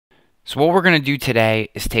So what we're going to do today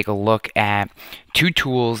is take a look at two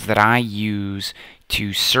tools that I use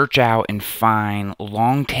to search out and find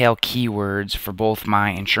long tail keywords for both my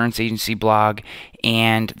insurance agency blog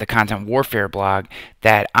and the content warfare blog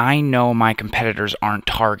that I know my competitors aren't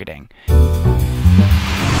targeting.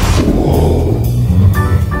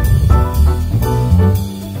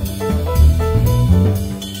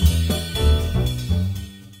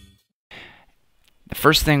 The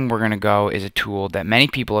first thing we're going to go is a tool that many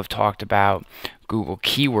people have talked about, Google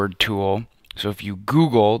Keyword Tool. So if you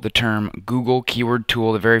Google the term Google Keyword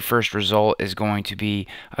Tool, the very first result is going to be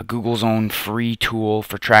Google's own free tool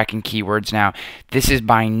for tracking keywords. Now, this is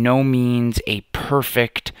by no means a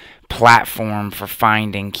perfect platform for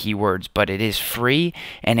finding keywords, but it is free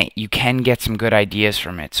and you can get some good ideas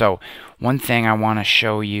from it. So one thing I want to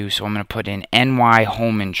show you, so I'm going to put in NY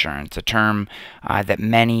home insurance, a term that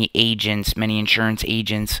many insurance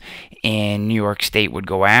agents in New York State would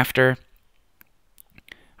go after.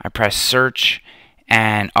 I press search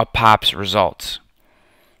and up pops results.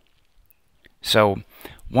 So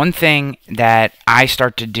one thing that I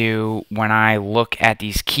start to do when I look at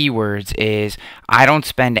these keywords is I don't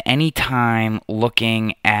spend any time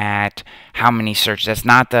looking at how many searches. That's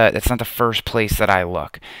not the first place that I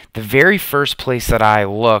look. The very first place that I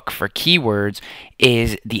look for keywords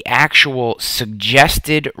is the actual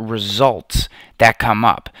suggested results that come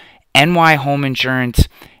up. NY home insurance,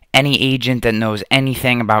 any agent that knows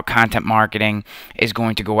anything about content marketing is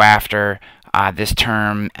going to go after this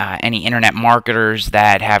term. Any internet marketers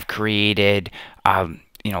that have created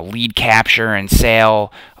lead capture and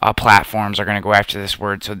sale platforms are going to go after this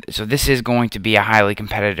word. So this is going to be a highly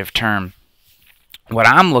competitive term. What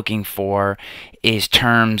I'm looking for is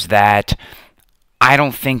terms that I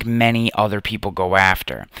don't think many other people go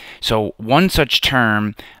after. So one such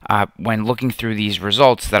term when looking through these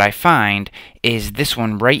results that I find is this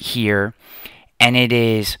one right here, and it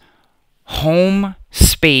is home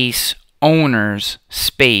space owners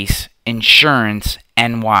space insurance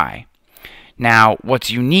NY. Now,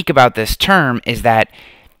 what's unique about this term is that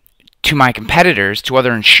to my competitors, to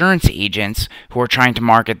other insurance agents who are trying to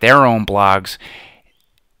market their own blogs,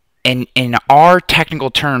 in our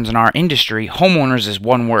technical terms in our industry, homeowners is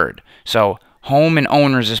one word. So home and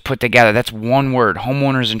owners is put together. That's one word.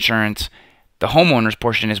 Homeowners insurance, the homeowners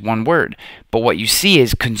portion is one word. But what you see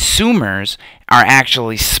is consumers are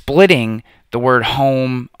actually splitting the word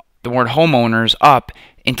homeowners up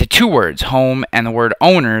into two words, home and the word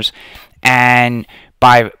owners, and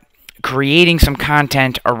by creating some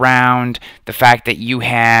content around the fact that you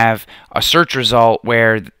have a search result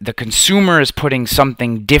where the consumer is putting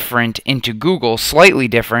something different into Google, slightly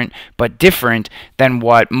different, but different than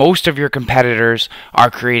what most of your competitors are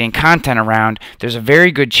creating content around, there's a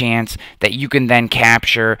very good chance that you can then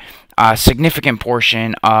capture a significant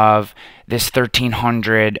portion of this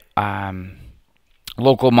 1,300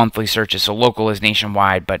 local monthly searches. So local is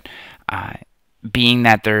nationwide, but being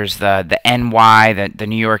that there's the NY, the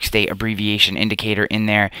New York State abbreviation indicator in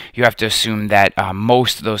there, you have to assume that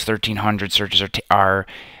most of those 1,300 searches are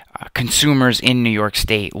consumers in New York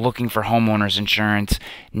State looking for homeowners insurance,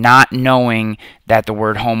 not knowing that the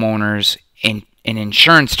word homeowners in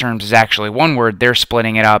insurance terms is actually one word. They're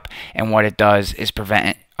splitting it up, and what it does is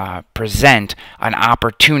present an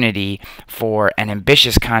opportunity for an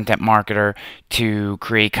ambitious content marketer to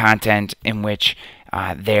create content in which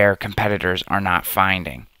their competitors are not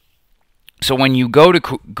finding. So when you go to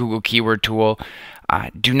Google Keyword Tool,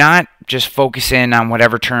 do not just focus in on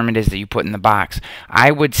whatever term it is that you put in the box.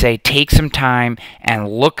 I would say take some time and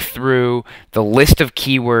look through the list of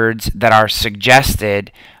keywords that are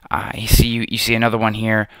suggested. You see another one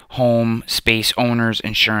here, home space owners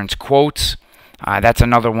insurance quotes. That's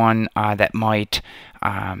another one that might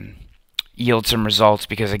yield some results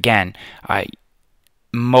because, again,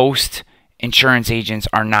 most insurance agents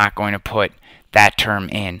are not going to put that term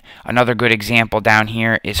in. Another good example down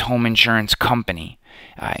here is home insurance company.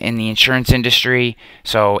 In the insurance industry,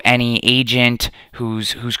 so any agent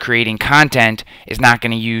who's creating content is not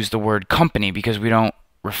going to use the word company because we don't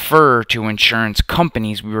refer to insurance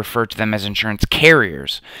companies, we refer to them as insurance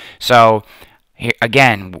carriers. So here,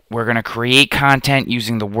 again, we're going to create content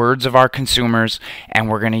using the words of our consumers, and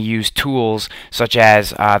we're going to use tools such as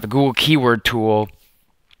the Google Keyword Tool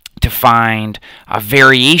to find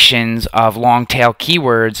variations of long tail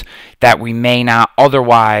keywords that we may not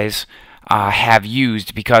otherwise have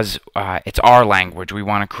used because it's our language. We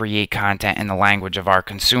want to create content in the language of our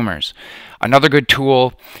consumers. Another good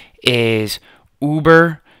tool is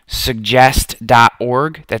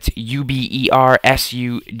ubersuggest.org. That's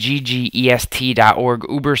ubersuggest.org,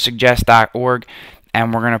 ubersuggest.org.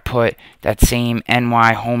 and we're going to put that same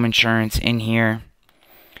NY home insurance in here.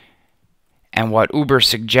 And what Uber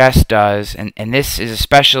Suggest does, and this is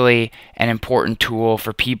especially an important tool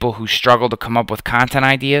for people who struggle to come up with content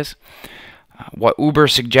ideas, what Uber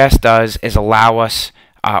Suggest does is allow us,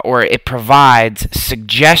 or it provides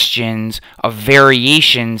suggestions of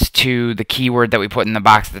variations to the keyword that we put in the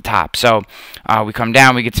box at the top. So we come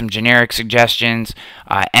down, we get some generic suggestions,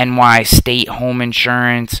 NY state home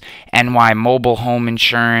insurance, NY mobile home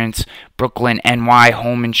insurance, Brooklyn NY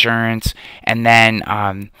home insurance, and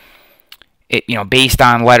then based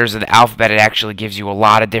on letters of the alphabet, it actually gives you a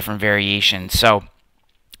lot of different variations. So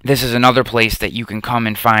this is another place that you can come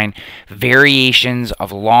and find variations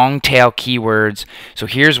of long tail keywords. So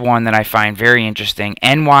here's one that I find very interesting: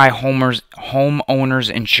 NY homeowners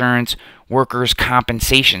insurance workers'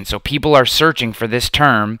 compensation. So people are searching for this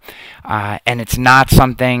term, and it's not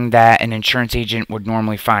something that an insurance agent would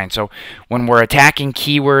normally find. So when we're attacking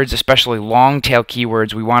keywords, especially long tail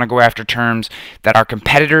keywords, we want to go after terms that our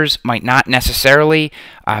competitors might not necessarily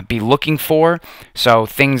be looking for. So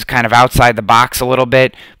things kind of outside the box a little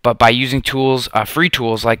bit, but by using tools, free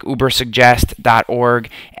tools like ubersuggest.org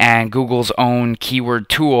and Google's own keyword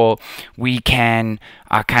tool, we can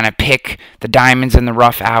kind of pick the diamonds in the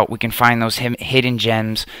rough out. We can find those hidden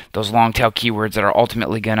gems, those long tail keywords that are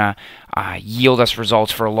ultimately going to yield us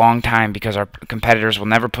results for a long time, because our competitors will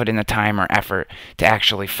never put in the time or effort to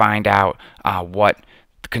actually find out what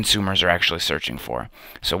the consumers are actually searching for.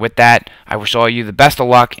 So with that, I wish all of you the best of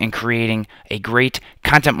luck in creating a great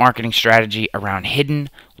content marketing strategy around hidden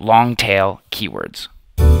long tail keywords.